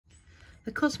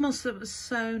The cosmos that was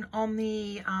sown on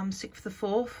the 6th of the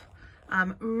 4th,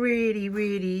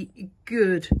 really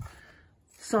good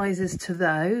sizes to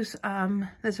those.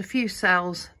 There's a few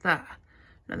cells that,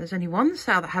 no, there's only one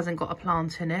cell that hasn't got a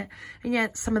plant in it, and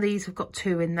yet some of these have got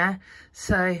 2 in there.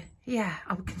 So yeah,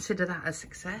 I would consider that a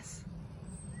success.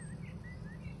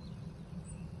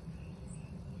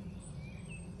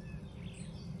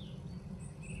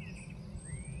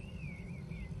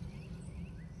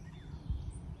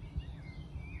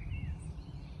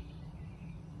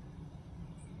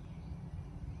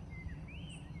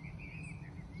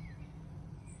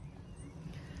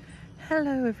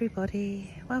 Hello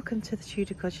everybody, welcome to the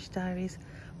Tudor Cottage Diaries.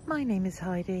 My name is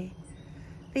Heidi.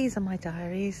 These are my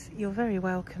diaries. You're very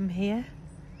welcome here.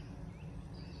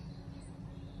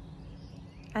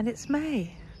 And it's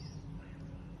May.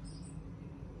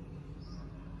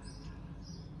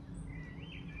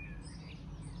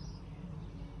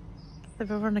 The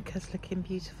Veronica's looking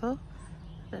beautiful.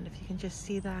 I don't know if you can just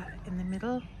see that in the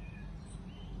middle.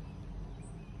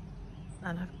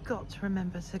 And I've got to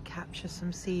remember to capture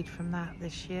some seed from that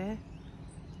this year.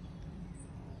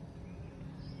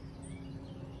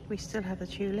 We still have the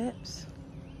tulips.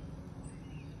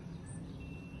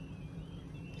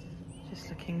 Just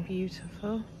looking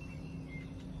beautiful.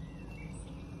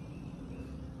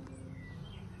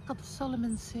 Got the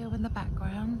Solomon seal in the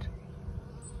background.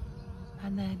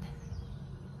 And then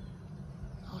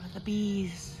all of the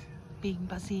bees being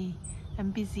buzzy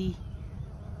and busy.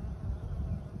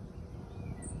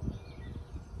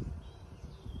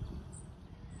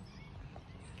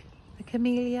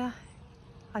 Camellia,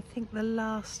 I think the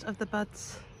last of the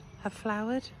buds have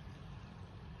flowered,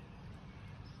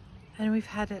 and we've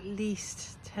had at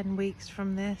least 10 weeks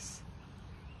from this.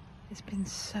 It's been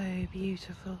so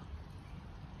beautiful.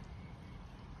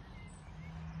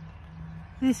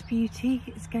 This beauty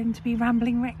is going to be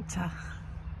Rambling Rector.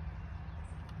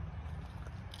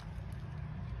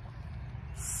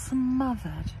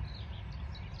 Smothered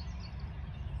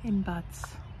in buds.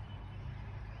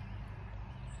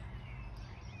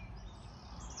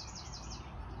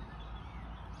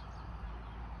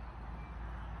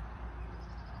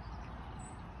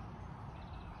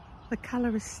 The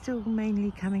colour is still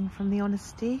mainly coming from the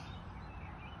Honesty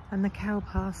and the cow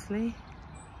parsley.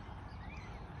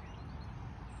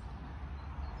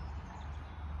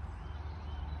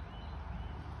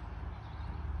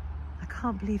 I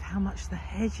can't believe how much the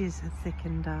hedges have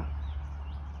thickened up.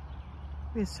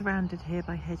 We're surrounded here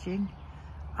by hedging,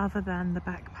 other than the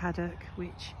back paddock,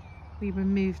 which we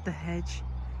removed the hedge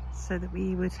so that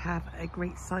we would have a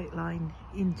great sight line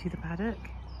into the paddock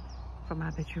from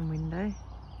our bedroom window.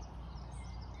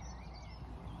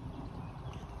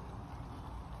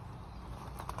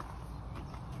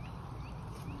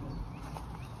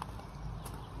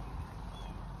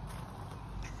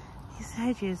 These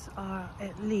hedges are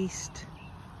at least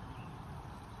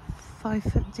 5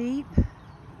 foot deep.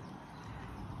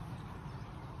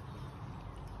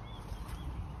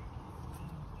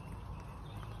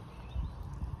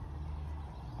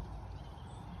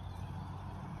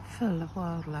 Full of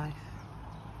wildlife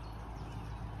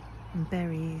and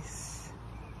berries.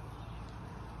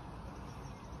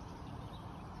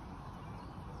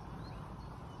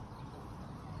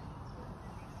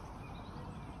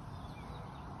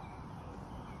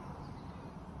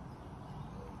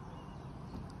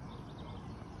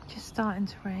 Just starting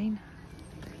to rain.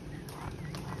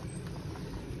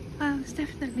 Well, it's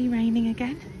definitely raining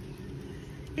again.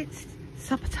 It's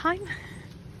supper time,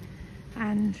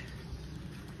 and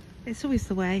it's always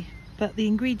the way, but the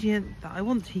ingredient that I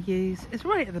want to use is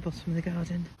right at the bottom of the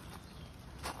garden.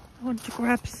 I want to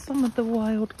grab some of the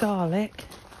wild garlic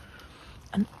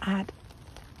and add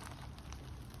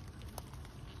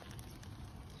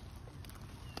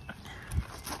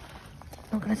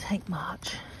not going to take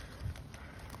much.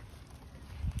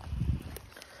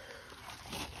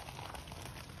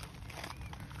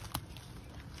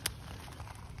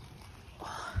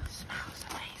 Oh, it smells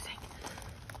amazing.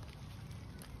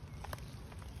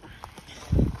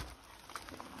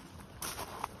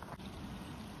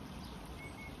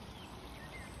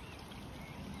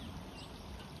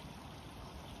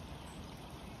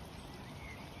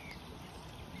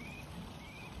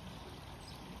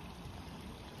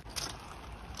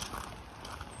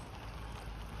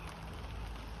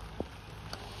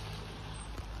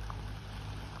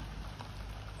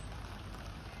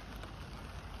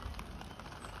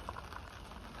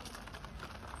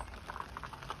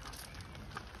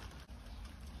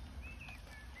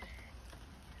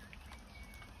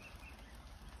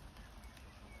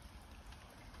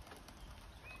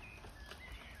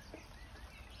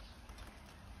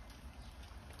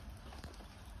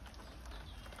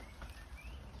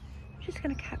 just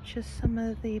going to capture some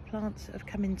of the plants that have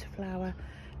come into flower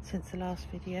since the last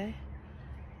video.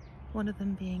 One of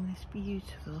them being this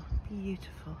beautiful,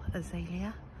 beautiful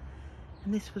azalea.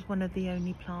 And this was one of the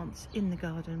only plants in the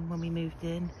garden when we moved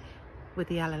in with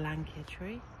the Alalankia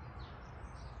tree.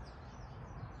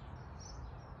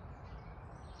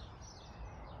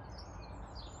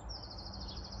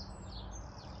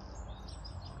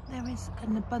 There is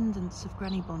an abundance of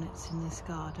granny bonnets in this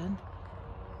garden,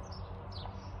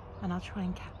 and I'll try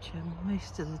and capture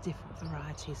most of the different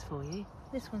varieties for you.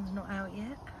 This one's not out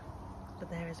yet, but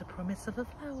there is a promise of a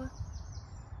flower.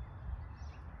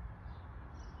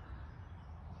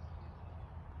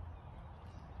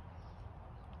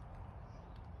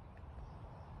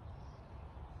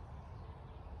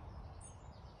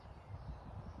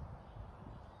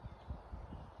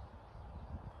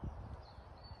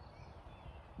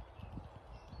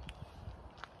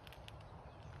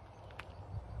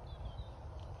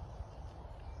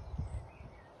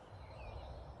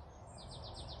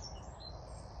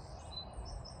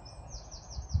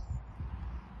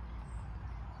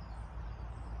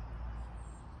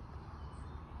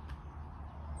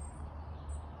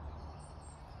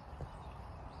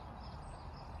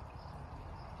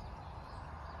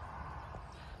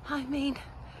 I mean,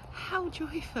 how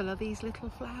joyful are these little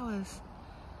flowers?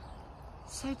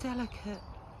 So delicate,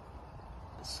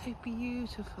 but so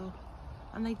beautiful.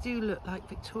 And they do look like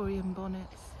Victorian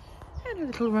bonnets. And a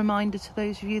little reminder to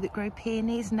those of you that grow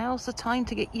peonies, now's the time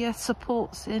to get your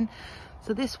supports in.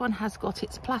 So this one has got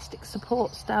its plastic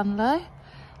supports down low,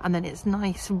 and then its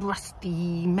nice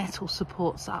rusty metal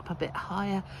supports up a bit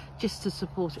higher just to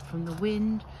support it from the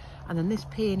wind. And then this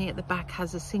peony at the back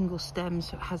has a single stem,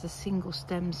 so it has a single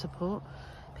stem support.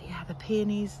 But yeah, the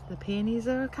peonies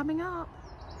are coming up.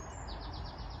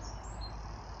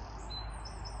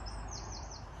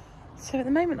 So at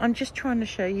the moment I'm just trying to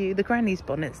show you the granny's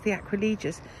bonnets, the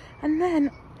acrolegias, and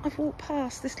then I've walked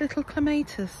past this little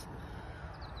clematis,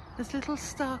 this little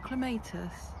star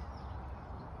clematis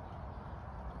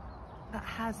that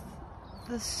has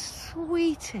the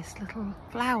sweetest little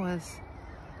flowers.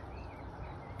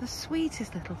 The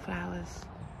sweetest little flowers.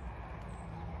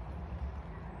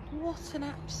 What an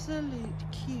absolute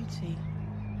cutie.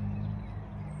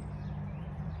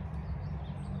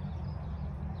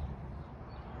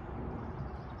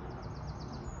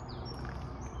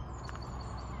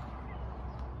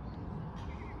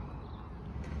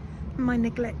 My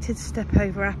neglected step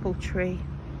over apple tree.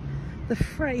 The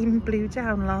frame blew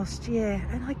down last year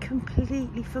and I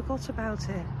completely forgot about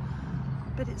it.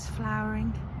 But it's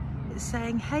flowering. It's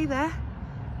saying, hey there,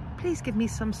 please give me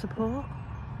some support.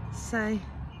 So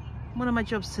one of my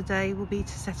jobs today will be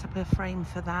to set up a frame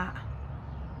for that,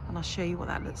 and I'll show you what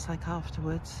that looks like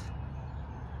afterwards.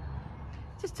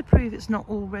 Just to prove it's not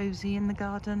all rosy in the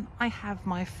garden, I have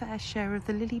my fair share of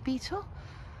the lily beetle.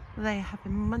 They have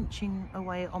been munching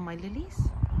away on my lilies.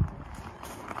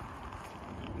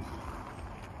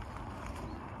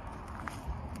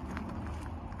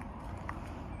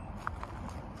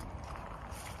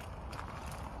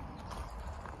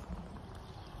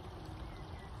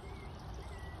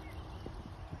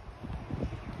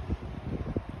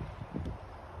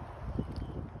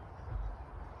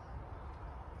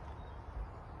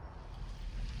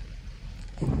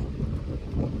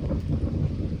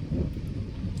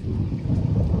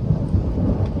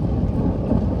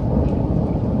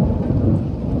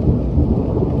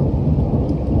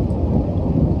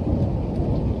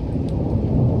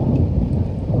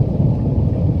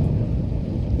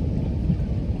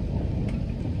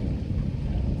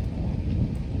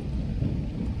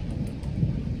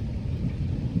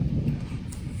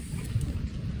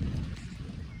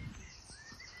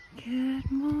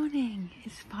 Good morning,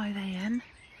 it's 5 AM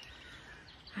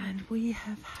and we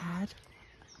have had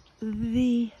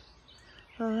the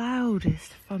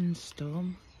loudest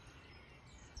thunderstorm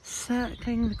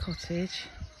circling the cottage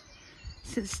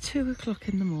since 2 o'clock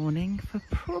in the morning for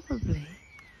probably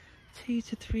 2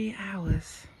 to 3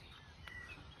 hours.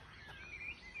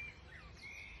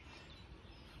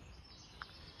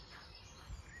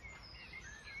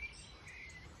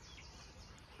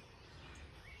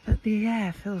 But the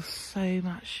air feels so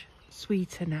much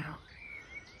sweeter now.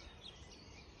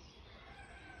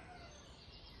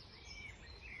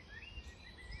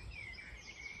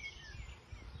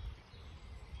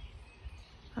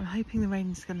 I'm hoping the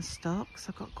rain's going to stop because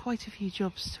I've got quite a few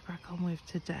jobs to crack on with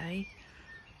today.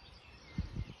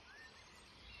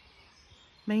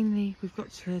 Mainly we've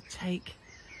got to take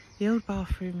the old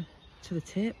bathroom to the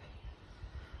tip.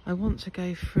 I want to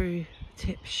go through the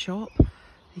tip shop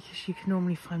because you can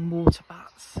normally find water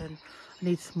pots, and I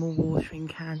need some more watering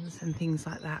cans and things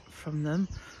like that from them.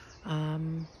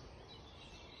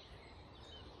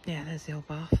 Yeah, there's the old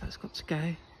bath, that's got to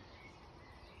go.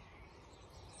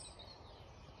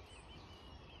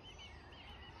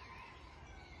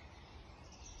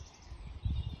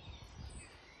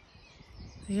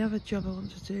 The other job I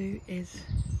want to do is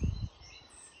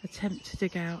attempt to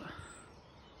dig out,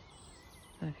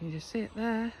 I don't know if you can just see it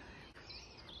there,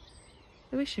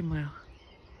 the wishing well.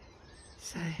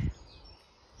 So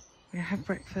we're gonna have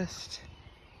breakfast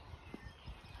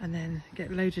and then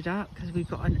get loaded up because we've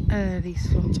got an early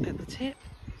slot at the tip,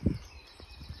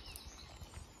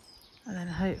 and then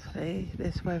hopefully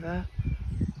this weather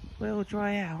will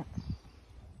dry out.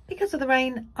 Because of the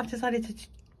rain, I've decided to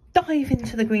dive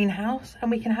into the greenhouse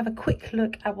and we can have a quick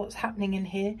look at what's happening in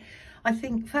here. I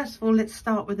think first of all, let's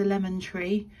start with the lemon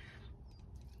tree.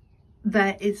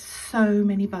 There is so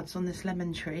many buds on this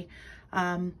lemon tree.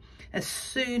 As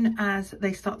soon as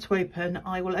they start to open,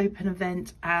 I will open a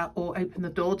vent or open the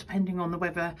door, depending on the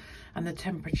weather and the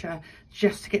temperature,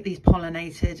 just to get these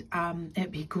pollinated.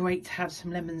 It'd be great to have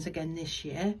some lemons again this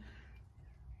year.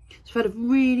 So we've had a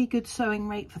really good sowing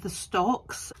rate for the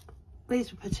stalks.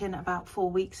 These were put in about 4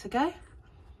 weeks ago.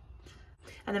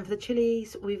 And then for the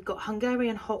chilies, we've got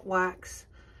Hungarian hot wax,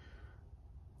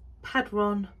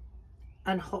 Padron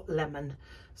and hot lemon.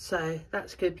 So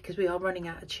that's good because we are running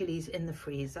out of chilies in the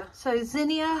freezer. So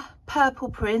zinnia, purple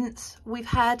prince, we've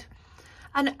had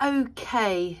an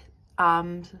okay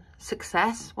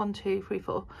success. 1, 2, 3,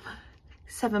 4,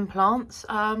 7 plants.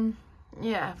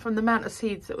 Yeah, from the amount of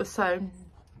seeds that were sown,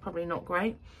 probably not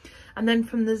great. And then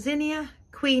from the zinnia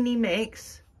Queenie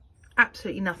mix,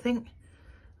 absolutely nothing,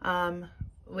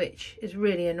 which is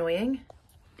really annoying.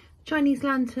 Chinese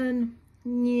lantern,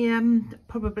 yeah,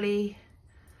 probably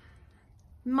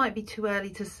might be too early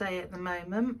to say at the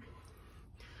moment.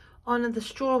 On the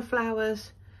straw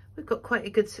flowers, we've got quite a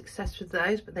good success with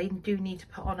those, but they do need to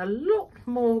put on a lot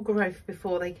more growth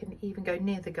before they can even go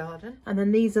near the garden. And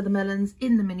then these are the melons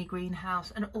in the mini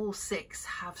greenhouse, and all 6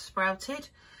 have sprouted.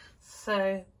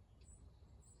 So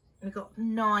we've got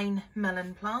 9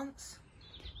 melon plants.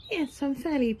 Yeah, so I'm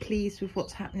fairly pleased with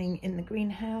what's happening in the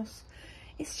greenhouse.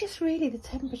 It's just really the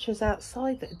temperatures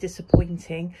outside that are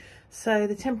disappointing. So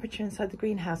the temperature inside the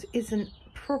greenhouse isn't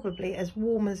probably as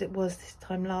warm as it was this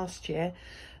time last year.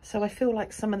 So I feel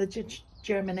like some of the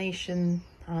germination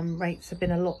rates have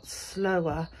been a lot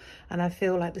slower, and I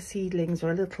feel like the seedlings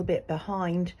are a little bit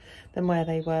behind than where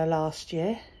they were last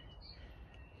year.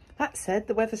 That said,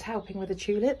 the weather's helping with the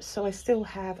tulips, so I still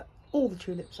have all the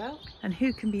tulips out. And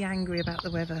who can be angry about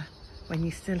the weather when you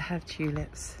still have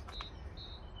tulips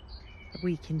a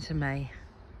week into May?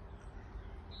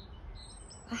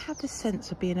 I have this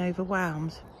sense of being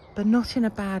overwhelmed, but not in a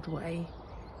bad way,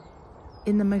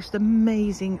 in the most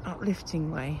amazing,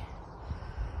 uplifting way.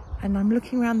 And I'm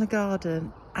looking around the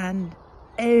garden, and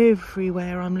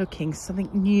everywhere I'm looking, something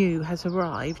new has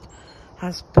arrived,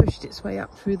 has pushed its way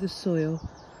up through the soil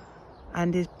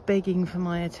and is begging for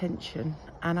my attention.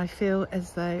 And I feel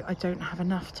as though I don't have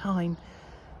enough time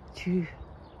to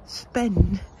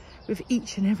spend with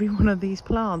each and every one of these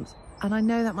plants. And I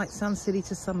know that might sound silly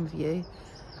to some of you.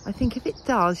 I think if it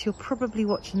does, you're probably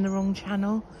watching the wrong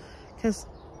channel, because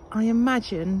I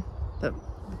imagine that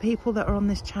the people that are on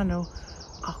this channel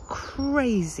are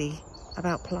crazy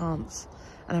about plants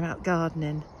and about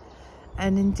gardening.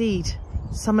 And indeed,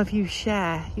 some of you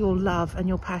share your love and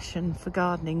your passion for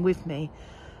gardening with me.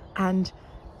 And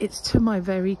it's to my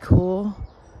very core.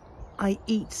 I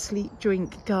eat, sleep,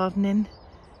 drink gardening.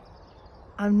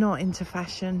 I'm not into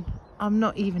fashion. I'm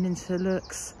not even into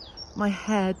looks. My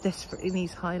hair desperately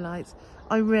needs highlights.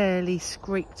 I rarely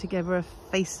scrape together a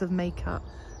face of makeup.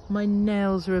 My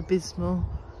nails are abysmal.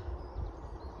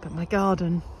 But my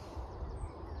garden,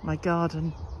 I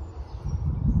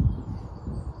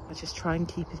just try and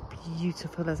keep as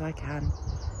beautiful as I can.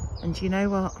 And you know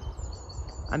what?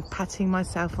 I'm patting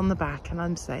myself on the back and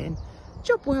I'm saying,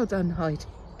 job well done, Heidi.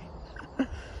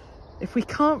 If we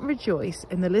can't rejoice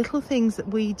in the little things that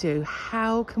we do,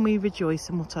 how can we rejoice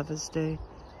in what others do?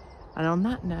 And on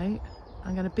that note,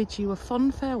 I'm going to bid you a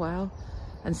fond farewell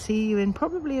and see you in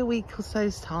probably a week or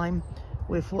so's time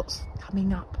with what's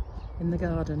coming up in the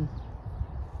garden.